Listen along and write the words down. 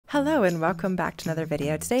Hello and welcome back to another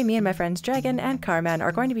video. Today me and my friends Dragon and Carman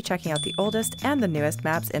are going to be checking out the oldest and the newest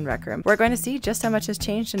maps in Rec Room. We're going to see just how much has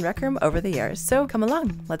changed in Rec Room over the years. So come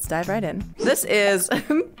along, let's dive right in. This is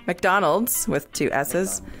McDonald's with 2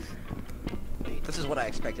 S's. This is what I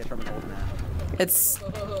expected from an old map. It's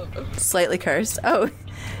slightly cursed. Oh, do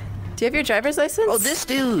you have your driver's license? Oh, this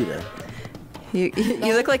dude! You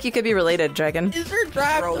look like you could be related, Dragon. Is there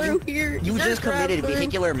drive-through here? You just committed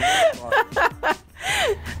vehicular manslaughter.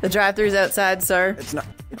 The drive-thru's outside, sir. It's not.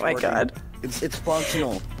 Oh my god. It's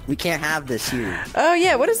functional. We can't have this here. Oh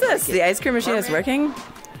yeah, what is this? The ice cream machine is working?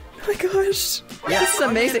 Oh my gosh. Yeah, This is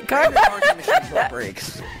amazing. Carman!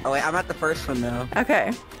 Breaks. Oh wait, I'm at the first one now.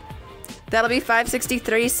 Okay. That'll be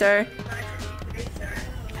 563, sir.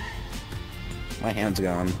 My hand's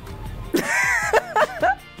gone.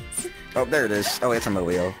 Oh, there it is. Oh, it's on the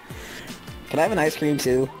wheel. Can I have an ice cream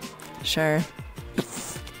too? Sure.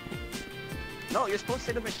 No, you're supposed to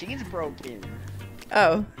say the machine's broken.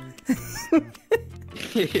 Oh.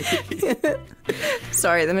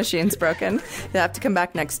 Sorry, the machine's broken. You'll have to come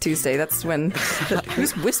back next Tuesday. That's when...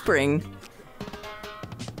 Who's whispering?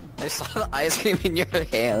 I saw the ice cream in your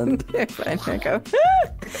hand. Fine, here I go.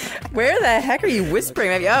 Where the heck are you whispering?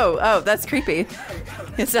 Maybe. Oh, that's creepy.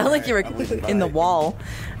 It sounded like you were in the wall.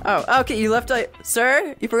 Oh, okay, you left a...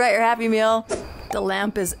 Sir, you forgot your Happy Meal. The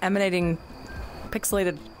lamp is emanating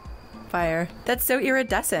pixelated fire. That's so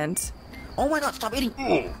iridescent. Oh my god, stop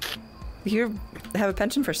eating! You have a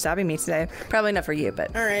penchant for stabbing me today. Probably not for you,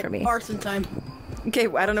 but Alright, for me. arson time. Okay,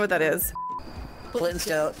 I don't know what that is. Flint and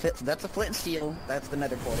steel. That's a flint and steel. That's the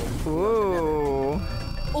nether portal. Ooh.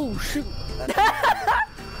 Oh shoot.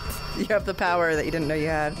 You have the power that you didn't know you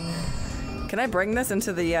had. Can I bring this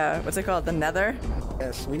into the, what's it called? The nether?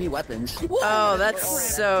 Yes, we need weapons. Oh, that's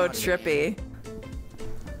so trippy.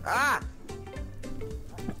 Ah!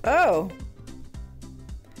 Oh.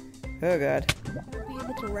 Oh god. Be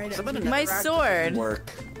able to write Some of the My netherrack sword. doesn't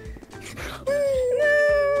work.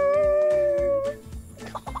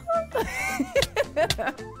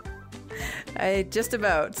 I just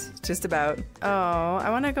about. Oh, I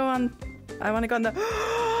want to go on the.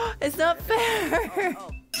 It's not fair.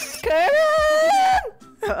 Carman!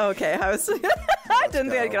 Okay, I didn't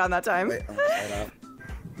think I'd get on that time. Wait, hold up.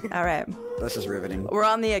 All right, This is riveting. we're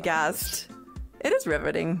on the Aghast. It is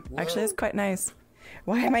riveting. Actually, it's quite nice.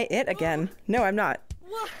 Why am I it again? No, I'm not.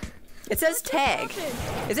 What? It says tag.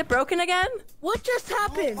 Is it broken again? What just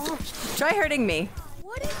happened? Try hurting me.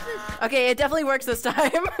 What is this? Okay, it definitely works this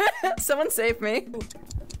time. Someone save me.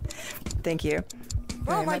 Thank you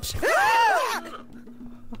very much.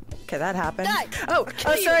 Okay, that happened. Die. Oh,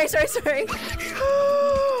 sorry.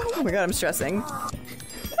 Oh my god, I'm stressing.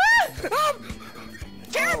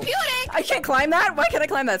 Therapeutic! I can't climb that? Why can't I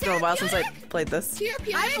climb that? It's been a while since I played this.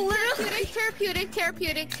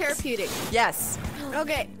 Therapeutic. Yes.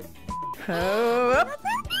 Okay. Oh,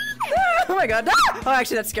 oh my god. Ah! Oh,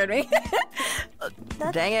 actually, that scared me.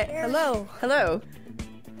 Dang it. Hello. Hello.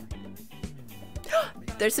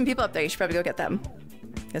 There's some people up there. You should probably go get them.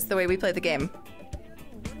 That's the way we play the game.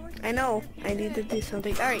 I know. I need to do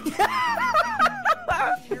something. Alright.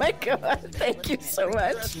 Oh my god, thank you so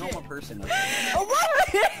much. That's a normal person. Oh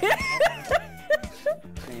what?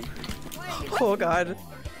 Oh god.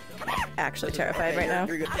 Actually terrified right now.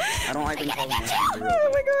 You're good. I don't like being called Oh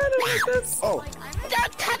my god, I like this. Oh,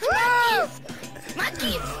 Don't touch my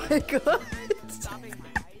keys! My god.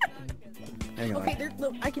 hang on. Okay,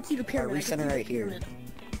 look, I can see the pyramid. recenter right here.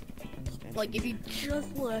 Like if you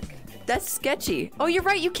just look. That's sketchy. Oh, you're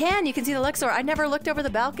right, you can. You can see the Luxor. I never looked over the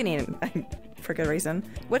balcony for good reason.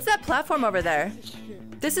 What's that platform over there?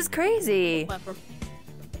 This is crazy. Platform.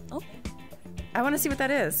 Oh. I want to see what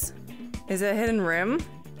that is. Is it a hidden room?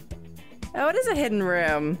 Oh, it is a hidden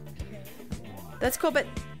room. That's cool, but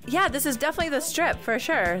yeah, this is definitely the strip for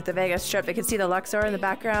sure. The Vegas strip. I can see the Luxor in the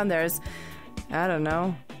background. There's, I don't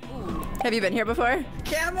know. Have you been here before?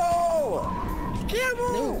 Camel!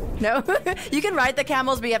 Camel! No? You can ride the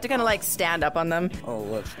camels, but you have to kind of like stand up on them. Oh,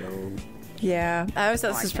 let's go. Yeah, I always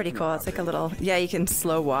thought this I was pretty can't cool. It's like a little, yeah, you can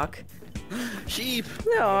slow walk. Sheep!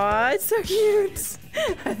 Aw, it's so cute.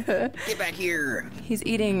 Get back here! He's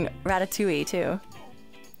eating ratatouille too.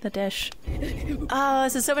 The dish. Oh,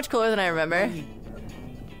 this is so much cooler than I remember.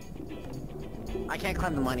 I can't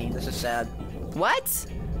climb the money. This is sad. What?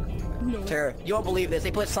 Tara, you won't believe this. They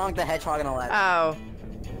put Sonic the Hedgehog on a ladder. Oh.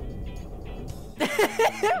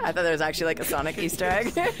 I thought there was actually like a Sonic Easter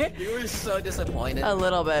egg. You were so disappointed. A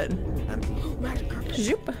little bit.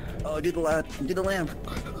 Zoop. Oh, do the lamp.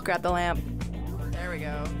 Grab the lamp. There we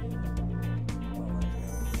go.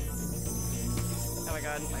 Oh my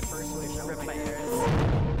god. My first wish. Rip my ears.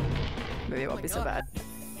 Maybe it won't be so bad.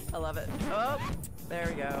 I love it. Oh, there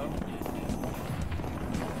we go.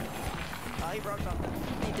 Oh, he broke something.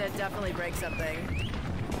 He did definitely break something.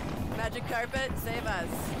 Magic carpet, save us.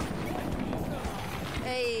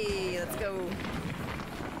 Hey, let's go.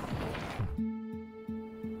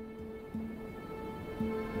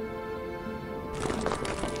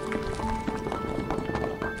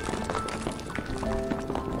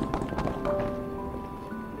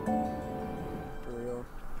 For real.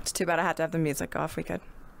 It's too bad I had to have the music off. We could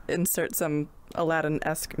insert some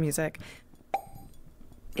Aladdin-esque music.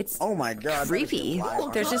 It's Oh my god. creepy.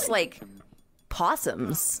 There's just like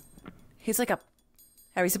possums. He's like a.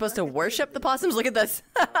 Are we supposed to worship the possums? Look at this.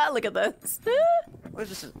 Look at this. What is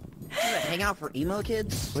this? Is this a hangout for emo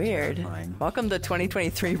kids? Weird. Fine. Welcome to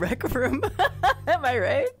 2023 Rec Room. Am I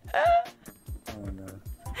right? Oh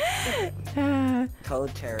no.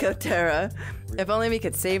 Code Terra. Kotera. If only we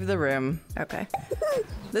could save the room. Okay.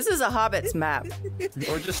 This is a Hobbit's map.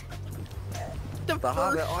 Or just the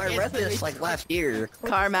Hobbit. Oh, I read this like last year.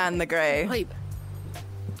 Carman the Grey. Pipe.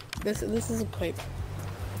 This is a pipe.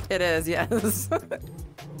 It is, yes.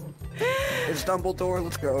 It's Dumbledore.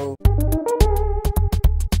 Let's go.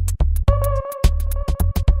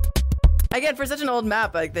 Again, for such an old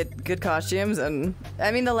map, like the good costumes, and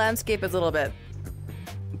I mean the landscape is a little bit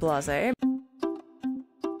blasé.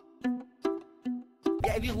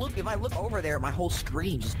 Yeah, if I look over there, my whole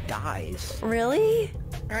screen just dies. Really?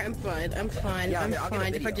 Alright, I'm fine. I'm fine. Yeah, I'm I'll get a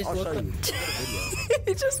fine. If I video. just I'll look show up. you. I'll get a video.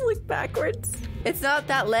 You just look backwards. It's not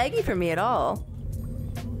that laggy for me at all.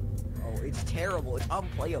 Oh, it's terrible. It's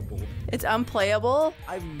unplayable. It's unplayable.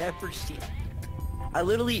 I've never seen. I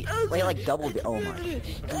literally play like double. Oh my.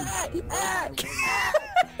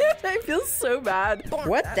 I feel so bad.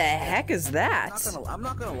 What the heck is that? I'm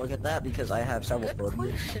not gonna look at that because I have several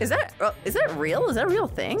phobias. Is that real? Is that a real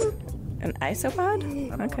thing? An isopod?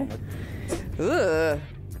 Okay. Ugh.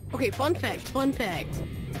 Okay, fun fact.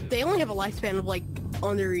 They only have a lifespan of like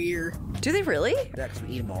under a year. Do they really? That's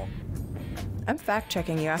an emo. I'm fact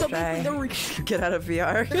checking you So after I basically get out of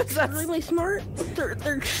VR. they're 'Cause that's- extremely smart. They're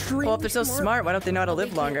extremely well, if they're so smart, why don't they know how to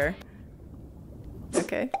live longer?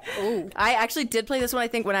 Okay. Oh. I actually did play this one, I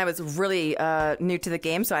think, when I was really new to the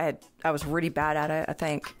game, so I was really bad at it, I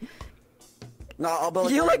think. No, I'll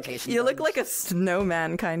build You orientation look buttons. like a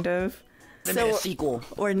snowman, kind of. They made a sequel.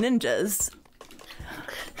 Or ninjas.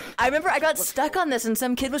 I remember I got stuck on this and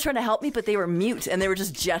some kid was trying to help me, but they were mute and they were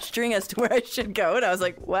just gesturing as to where I should go, and I was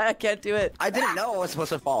like, what? I can't do it. I didn't know I was supposed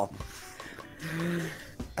to fall.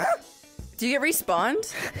 Do you get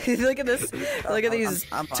respawned? Look at this. Look at these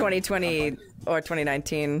I'm fine. 2020 or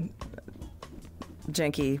 2019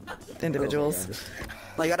 janky individuals.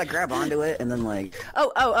 Like, you gotta grab onto it and then like.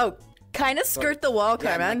 Oh. Kind of skirt the wall,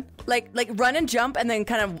 Yeah, Carmen. Like run and jump and then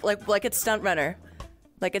kind of like it's stunt runner.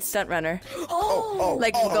 Like it's stunt runner.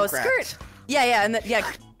 Like you go crap. skirt. Yeah, and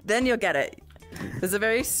then you'll get it. This is a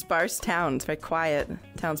very sparse town. It's very quiet.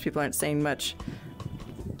 Townspeople aren't saying much.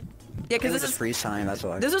 Yeah, because This is freeze time. That's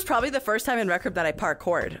why. this was probably the first time in Rec Room that I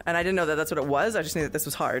parkoured, and I didn't know that that's what it was. I just knew that this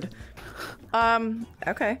was hard.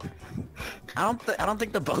 Okay. I don't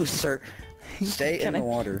think the boats are. Stay in Can I- the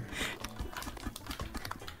water.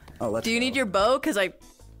 Oh, let's. Do you need your bow? Because I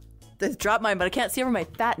dropped mine, but I can't see over my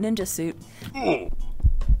fat ninja suit. Look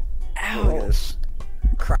at this.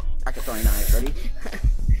 Crack a throwing knife. Ready?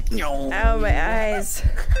 No. Ow, my eyes.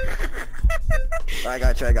 I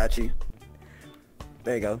got you.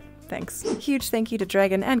 There you go. Thanks. Huge thank you to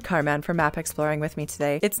Dragon and Carman for map exploring with me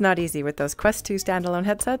today. It's not easy with those Quest 2 standalone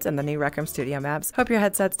headsets and the new Rec Room Studio maps. Hope your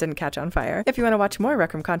headsets didn't catch on fire. If you want to watch more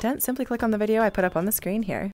Rec Room content, simply click on the video I put up on the screen here.